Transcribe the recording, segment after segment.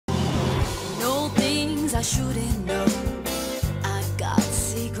I shouldn't know. I got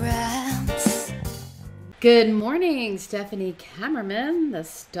secrets. Good morning, Stephanie Kammerman, the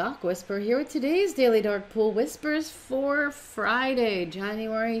Stock Whisperer, here with today's Daily Dark Pool Whispers for Friday,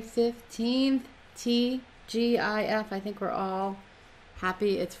 January 15th, TGIF. I think we're all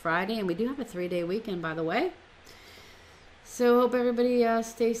happy it's Friday, and we do have a 3-day weekend, by the way. So hope everybody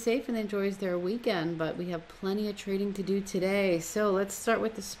stays safe and enjoys their weekend, but we have plenty of trading to do today. So let's start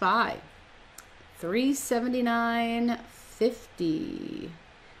with the SPY. 379.50.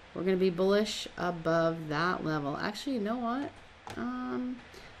 We're going to be bullish above that level. Actually, you know what? I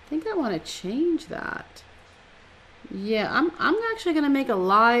think I want to change that. Yeah, I'm actually going to make a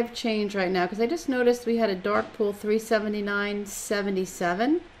live change right now because I just noticed we had a dark pool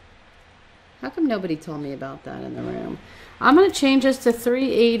 379.77. How come nobody told me about that in the room? I'm going to change this to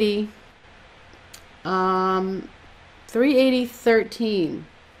 380. 380.13.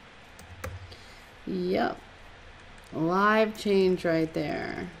 Yep. Live change right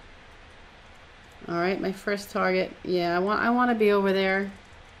there. All right, my first target. Yeah, I want to be over there.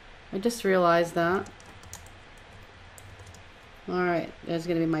 I just realized that. All right, that's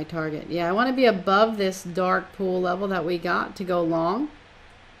going to be my target. Yeah, I want to be above this dark pool level that we got to go long.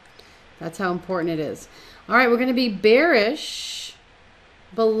 That's how important it is. All right, we're going to be bearish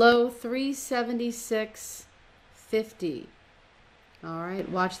below 376.50. All right,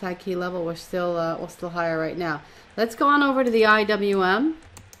 watch that key level. We're still higher right now. Let's go on over to the IWM.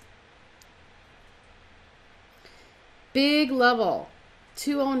 Big level,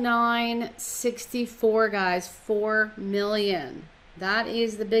 209.64, guys, 4 million. That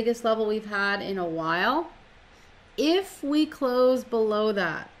is the biggest level we've had in a while. If we close below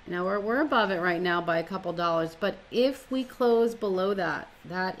that, now we're above it right now by a couple dollars, but if we close below that,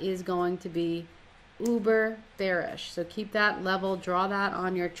 that is going to be uber bearish. So keep that level, draw that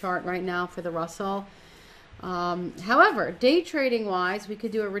on your chart right now for the Russell. However, day trading wise, we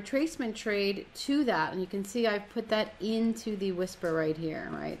could do a retracement trade to that, and you can see I've put that into the whisper right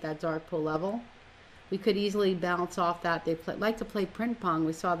here, right? That dark pool level. We could easily bounce off that. They like to play print pong.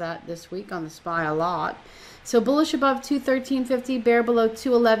 We saw that this week on the SPY a lot. So bullish above 213.50, bear below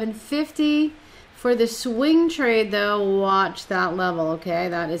 211.50. For the swing trade though, watch that level, okay?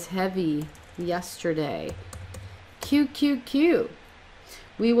 That is heavy yesterday. QQQ.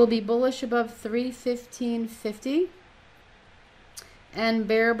 We will be bullish above 315.50 and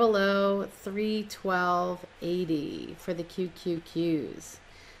bear below 312.80 for the QQQs.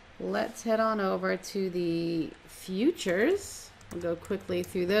 Let's head on over to the futures. We'll go quickly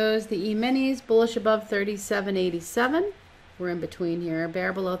through those. The E-minis bullish above 37.87. We're in between here.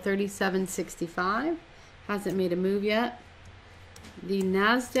 Bear below 37.65. Hasn't made a move yet. The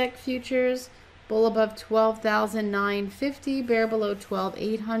NASDAQ futures bull above 12,950, bear below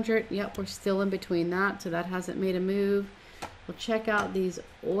 12,800. Yep, we're still in between that, so that hasn't made a move. We'll check out these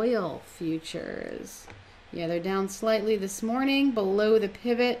oil futures. Yeah, they're down slightly this morning, below the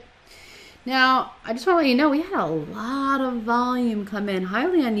pivot. Now, I just want to let you know, we had a lot of volume come in,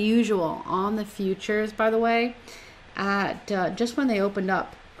 highly unusual on the futures, by the way, at just when they opened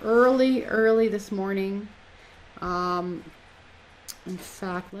up early this morning. In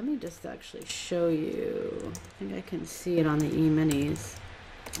fact, let me just actually show you. I think I can see it on the E-minis.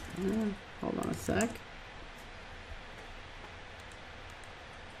 Hold on a sec.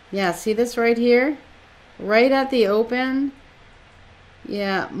 Yeah, see this right here? Right at the open.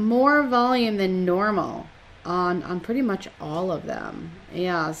 Yeah, more volume than normal on pretty much all of them.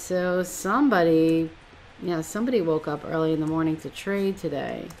 Yeah, so somebody woke up early in the morning to trade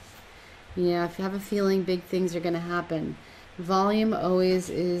today. Yeah, if you have a feeling big things are going to happen. Volume always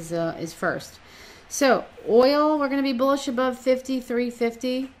is first. So oil, we're going to be bullish above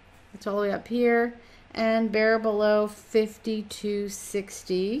 53.50. It's all the way up here, and bear below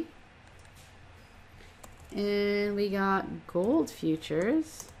 52.60. And we got gold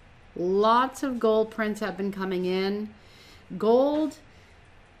futures. Lots of gold prints have been coming in. Gold,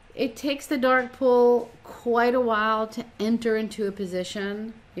 it takes the dark pool quite a while to enter into a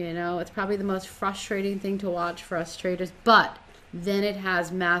position. You know, it's probably the most frustrating thing to watch for us traders, but then it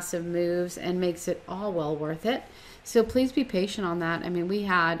has massive moves and makes it all well worth it. So please be patient on that. I mean, we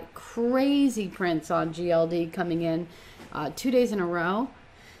had crazy prints on GLD coming in 2 days in a row.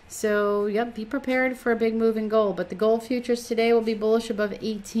 So, yep, be prepared for a big move in gold. But the gold futures today will be bullish above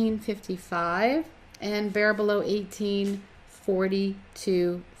 18.55 and bear below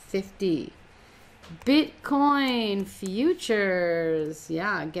 18.42.50. Bitcoin futures,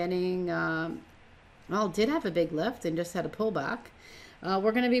 yeah, getting, well, did have a big lift and just had a pullback.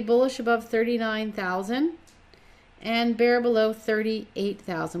 We're going to be bullish above 39,000 and bear below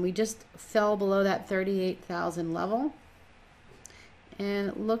 38,000. We just fell below that 38,000 level. And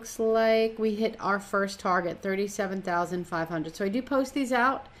it looks like we hit our first target, 37,500. So I do post these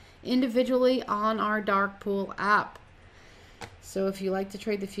out individually on our Dark Pool app. So if you like to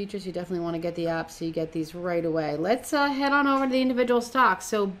trade the futures, you definitely want to get the app so you get these right away. Let's head on over to the individual stocks.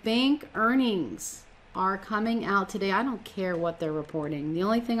 So bank earnings are coming out today. I don't care what they're reporting. The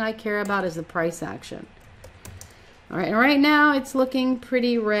only thing I care about is the price action. All right, and right now it's looking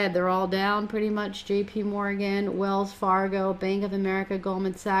pretty red. They're all down pretty much. JP Morgan, Wells Fargo, Bank of America,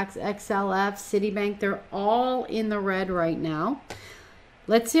 Goldman Sachs, XLF, Citibank, they're all in the red right now.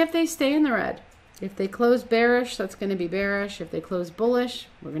 Let's see if they stay in the red. If they close bearish, that's going to be bearish. If they close bullish,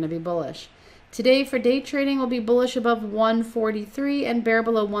 we're going to be bullish. Today for day trading will be bullish above 143 and bear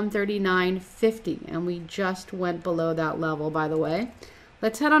below 139.50. And we just went below that level, by the way.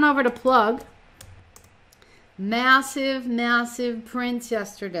 Let's head on over to Plug. Massive, massive prints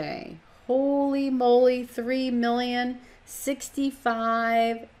yesterday. Holy moly,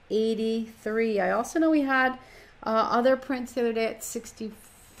 3,065,083. I also know we had other prints the other day at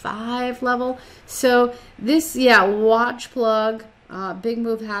 65 level. So this, yeah, watch Plug. Big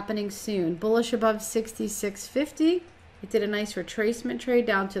move happening soon. Bullish above 66.50. It did a nice retracement trade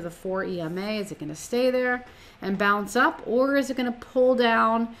down to the 4 EMA. Is it going to stay there and bounce up, or is it going to pull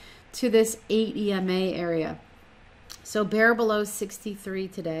down to this 8 EMA area? So bear below 63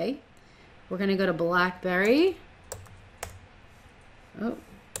 today. We're going to go to BlackBerry. Oh,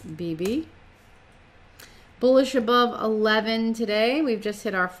 BB. Bullish above 11 today. We've just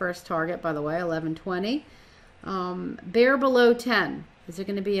hit our first target, by the way, 11.20. Bear below 10. Is it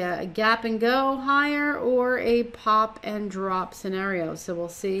going to be a gap and go higher or a pop and drop scenario? So we'll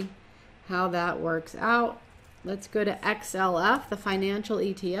see how that works out. Let's go to XLF, the financial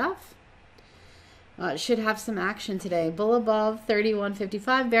ETF. Should have some action today. Bull above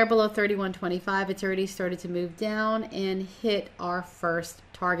 31.55, bear below 31.25. It's already started to move down and hit our first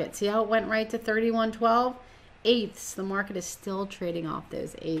target. See how it went right to 31.12? Eighths. The market is still trading off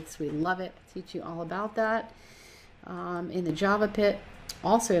those eighths. We love it. I teach you all about that in the Java Pit,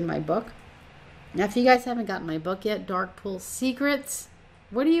 also in my book. Now, if you guys haven't gotten my book yet, Dark Pool Secrets,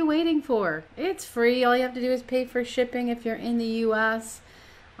 what are you waiting for? It's free. All you have to do is pay for shipping if you're in the U.S.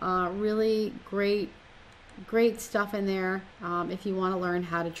 Really great stuff in there if you want to learn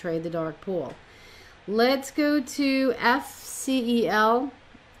how to trade the dark pool. Let's go to FCEL.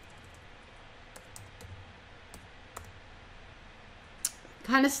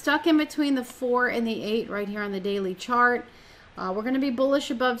 Kind of stuck in between the 4 and the 8 right here on the daily chart. We're going to be bullish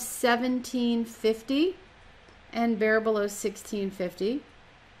above 17.50 and bear below 16.50.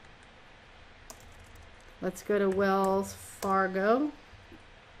 Let's go to Wells Fargo.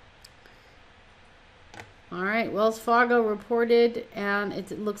 All right, Wells Fargo reported, and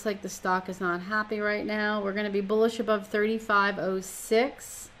it looks like the stock is not happy right now. We're going to be bullish above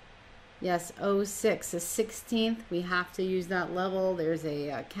 35.06. Yes, 06 is 16th. We have to use that level. There's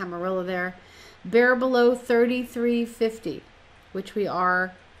a Camarilla there. Bear below 33.50, which we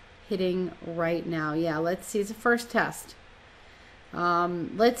are hitting right now. Yeah, let's see. It's a first test.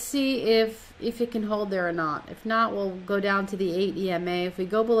 Let's see if it can hold there or not. If not, we'll go down to the 8 EMA. If we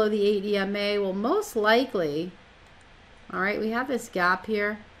go below the 8 EMA, we'll most likely, all right, we have this gap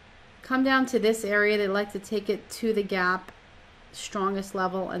here. Come down to this area. They like to take it to the gap, strongest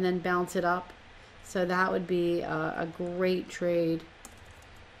level, and then bounce it up. So that would be a great trade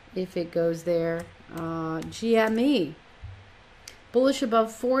if it goes there. GME, bullish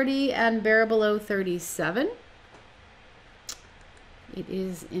above 40 and bear below 37. It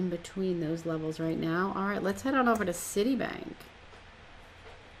is in between those levels right now. All right, let's head on over to Citibank.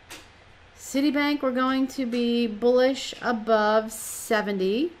 Citibank, we're going to be bullish above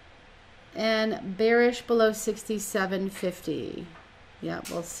 70 and bearish below 67.50. Yeah,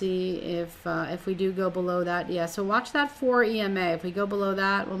 we'll see if we do go below that. Yeah, so watch that 4 EMA. If we go below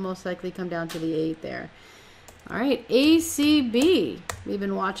that, we'll most likely come down to the 8 there. All right, ACB. We've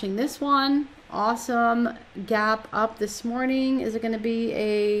been watching this one. Awesome gap up this morning. Is it going to be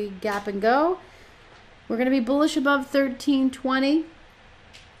a gap and go? We're going to be bullish above 13.20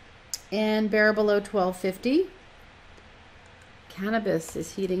 and bear below 12.50. Cannabis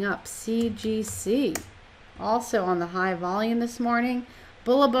is heating up. CGC also on the high volume this morning.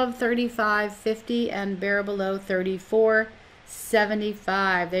 Bull above 35.50 and bear below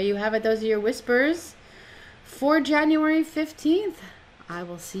 34.75. There you have it. Those are your whispers for January 15th. I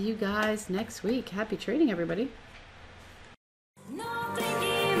will see you guys next week. Happy trading, everybody. No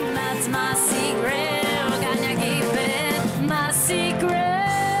thinking, that's my secret. Gonna keep it my secret.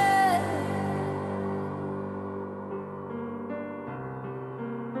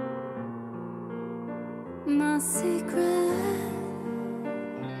 My secret.